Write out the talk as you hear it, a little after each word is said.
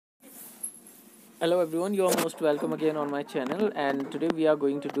Hello everyone, you are most welcome again on my channel, and today we are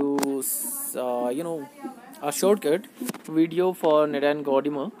going to do a shortcut video for Nadan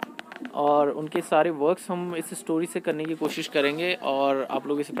Gaudimer और उनके सारे works हम इस story से करने की कोशिश करेंगे और आप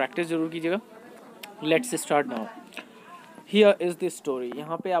लोग इसे प्रैक्टिस ज़रूर कीजिएगा। Let's start now. Here is this story.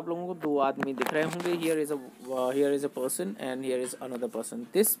 यहाँ पे आप लोगों को दो आदमी दिख रहे होंगे। Here is a person and here is another person.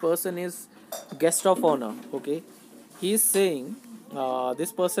 This person is guest of honour. Okay, he is saying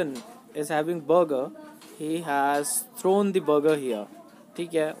this person is having burger. He has thrown the burger here.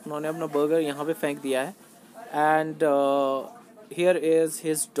 ठीक है, उन्होंने अपना बर्गर यहाँ पे फेंक दिया है। And here is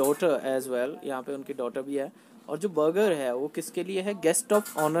his daughter as well. यहाँ पे उनकी डॉटर भी है। और जो बर्गर है वो किसके लिए है? गेस्ट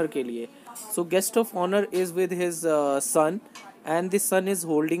ऑफ ऑनर के लिए। सो guest of honour is with his son, and the son is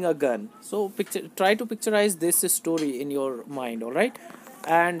holding a gun. So try to picturize this story in your mind, all right?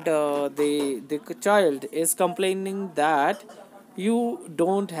 And the child is complaining that you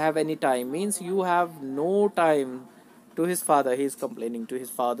don't have any time, means you have no time to his father. He is complaining to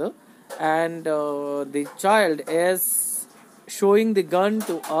his father, and the child is showing the gun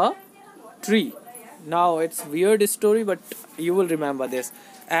to a tree. Now it's weird story, but you will remember this.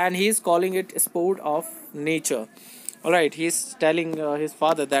 And he is calling it sport of nature. All right, he is telling his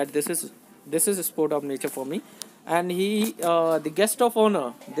father that this is a sport of nature for me. And the guest of honor,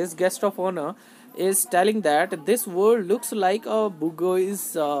 this guest of honor is telling that this world looks like a Bugoy's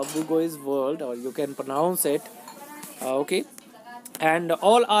world, or you can pronounce it. Okay, and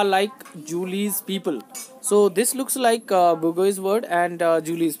all are like Julie's people. So this looks like Bugoy's word and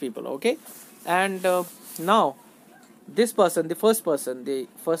Julie's people. Okay, and now the first person,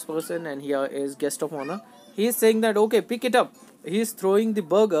 and here is guest of honor. He is saying that okay, pick it up. He is throwing the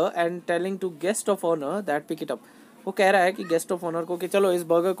burger and telling to guest of honor that pick it up. वो कह रहा है कि guest of honour को कि चलो इस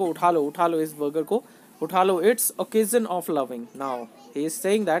burger को उठा लो इस बर्गर को उठा लो। It's occasion of loving. Now he is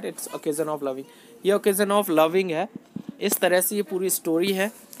saying that it's occasion of loving. ये ओकेजन ऑफ लविंग है। इस तरह से ये पूरी स्टोरी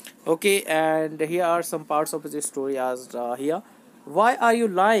है। Okay, and here are some parts of this story आज here. Why are you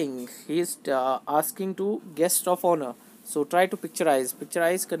lying? He is asking to guest of honor. So try to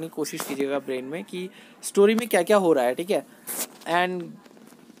picturize करने की कोशिश कीजिएगा ब्रेन में कि स्टोरी में क्या क्या हो रहा है। ठीक है, and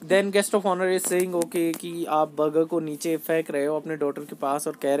then guest of honour is saying okay कि आप बर्गर को नीचे फेंक रहे हो अपने डॉटर के पास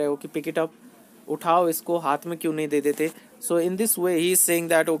और कह रहे हो कि पिक इट अप, उठाओ इसको, हाथ में क्यों नहीं दे देते। सो in this way he is saying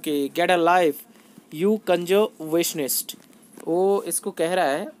that okay get a life you conservationist. वो इसको कह रहा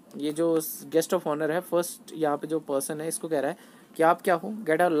है, ये जो गेस्ट ऑफ ऑनर है, फर्स्ट यहाँ पे जो पर्सन है, इसको कह रहा है कि आप क्या हो?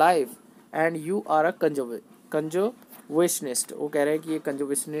 Get a life and you are a conservationist. वो कह रहे हैं कि ये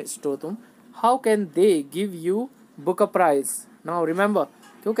कंजर्वेशनिस्ट हो तुम। How can they give you book a prize? Now remember,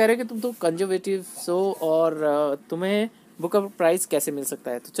 क्यों कह रहे हैं कि तुम तो कंजर्वेटिव हो और तुम्हें बुक अप प्राइज कैसे मिल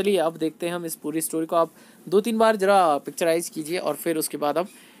सकता है। तो चलिए अब देखते हैं हम इस पूरी स्टोरी को। आप 2-3 बार ज़रा पिक्चराइज कीजिए और फिर उसके बाद आप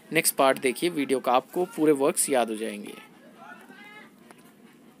नेक्स्ट पार्ट देखिए वीडियो का, आपको पूरे वर्क्स याद हो जाएंगे।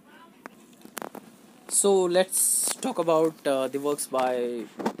 So let's talk about the works by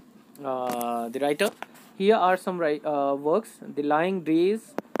the writer. Here are some works: The Lying Days,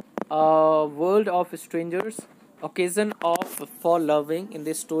 World of Strangers, Occasion of for Loving. In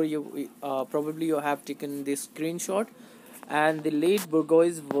this story, probably you have taken this screenshot. And The Late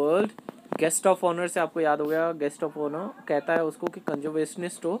Burgoy's World. Guest of honour से आपको याद हो गया, guest of honour कहता है उसको कि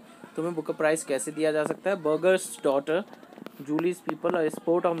conservationist हो, तुम्हें बुक प्राइज कैसे दिया जा सकता है। बर्गर्स डॉटर, जूलीज पीपल और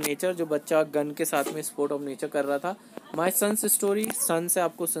स्पोर्ट ऑफ नेचर, जो बच्चा गन के साथ में स्पोर्ट ऑफ नेचर कर रहा था। माई सन्स स्टोरी, सन से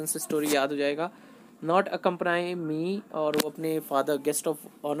आपको सन्स स्टोरी याद हो जाएगा। नॉट अकम्पनी मी, और वो अपने फादर गेस्ट ऑफ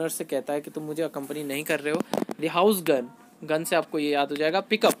ऑनर से कहता है कि तुम मुझे अकम्पनी नहीं कर रहे हो। द हाउस गन, गन से आपको ये याद हो जाएगा।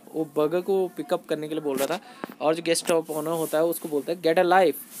 पिकअप, वो बर्गर को पिकअप करने के लिए बोल रहा था। और जो गेस्ट ऑफ ऑनर होता है उसको बोलता है गेट अ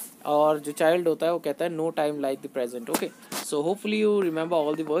लाइफ, और जो चाइल्ड होता है वो कहता है no time like the present. Okay, so hopefully you remember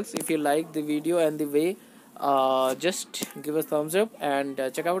all the works. If you like the video and the way, just give a thumbs up and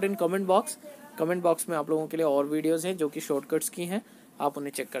check out in comment box. Comment box में आप लोगों के लिए और videos हैं जो कि shortcuts की हैं, आप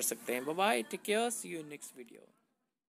उन्हें चेक कर सकते हैं। Bye bye, take care, C you in next video.